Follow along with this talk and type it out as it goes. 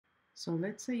So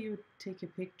let's say you take a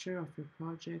picture of your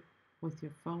project with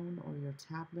your phone or your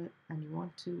tablet and you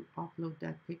want to upload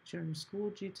that picture in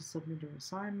Schoology to submit your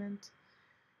assignment.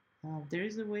 There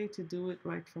is a way to do it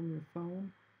right from your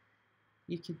phone.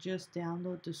 You could just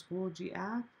download the Schoology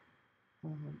app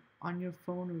on your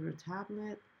phone or your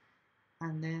tablet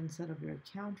and then set up your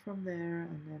account from there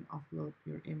and then upload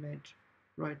your image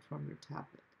right from your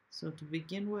tablet. So to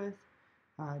begin with,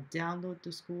 download the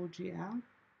Schoology app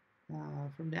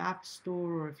from the App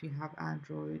Store, or if you have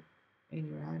Android in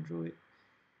your Android.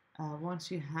 Once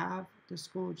you have the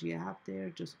Schoology app there,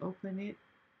 just open it.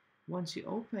 Once you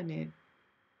open it,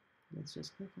 let's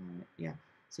just click on it. Yeah,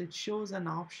 so it shows an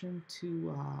option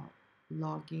to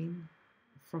log in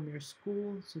from your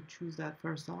school. So choose that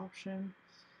first option,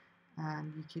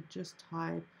 and you could just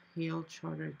type Hale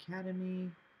Charter Academy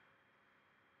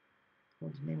or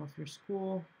the name of your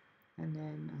school. And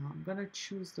then I'm gonna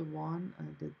choose the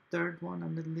third one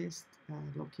on the list.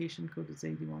 Location code is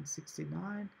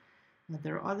 8169.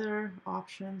 There are other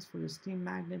options for the steam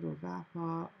magnet or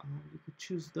VAPA. You could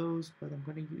choose those, but I'm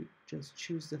going to just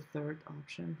choose the third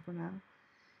option for now.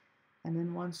 And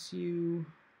then once you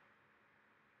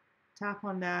tap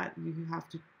on that, you have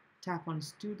to tap on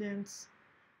students.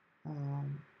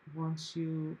 Once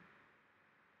you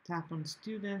tap on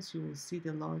students, you will see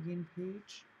the login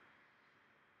page.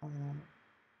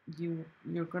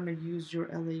 You're going to use your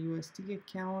LAUSD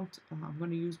account. I'm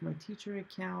going to use my teacher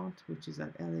account, which is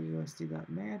at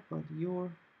lausd.net, but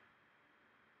your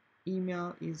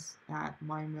email is at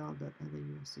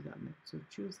mymail.lausd.net. So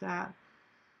choose that,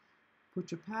 put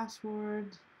your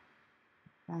password,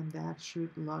 and that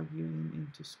should log you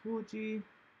into Schoology.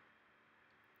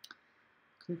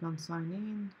 Click on sign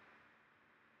in,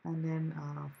 and then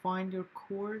find your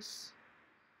course.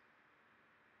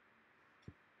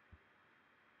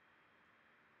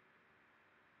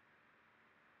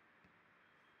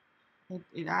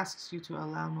 It asks you to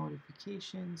allow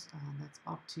notifications. That's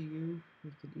up to you.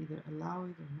 You could either allow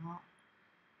it or not.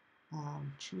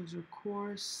 Choose your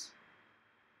course.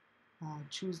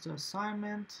 Choose the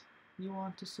assignment you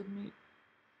want to submit.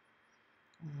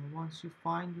 Once you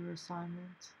find your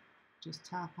assignment, just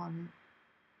tap on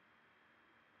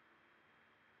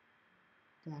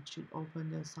it. That should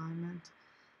open the assignment.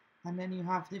 And then you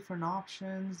have different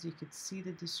options. You could see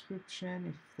the description.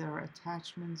 If there are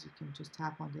attachments, you can just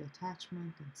tap on the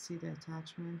attachment and see the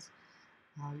attachments.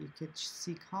 You could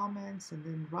see comments, and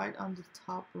then right on the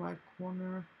top right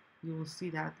corner, you will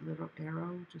see that little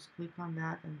arrow. Just click on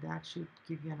that, and that should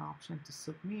give you an option to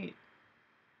submit.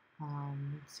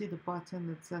 See the button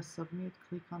that says submit,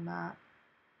 click on that,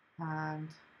 and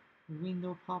a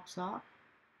window pops up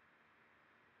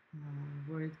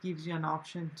where it gives you an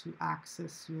option to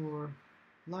access your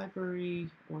library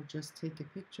or just take a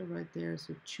picture right there.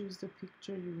 So choose the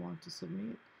picture you want to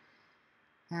submit,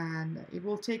 and it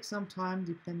will take some time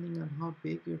depending on how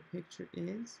big your picture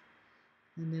is.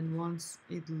 And then once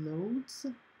it loads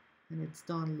and it's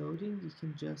done loading, you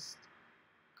can just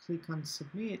click on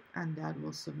submit, and that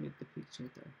will submit the picture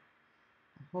there.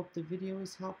 I hope the video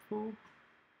is helpful.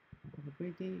 Have a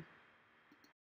great day.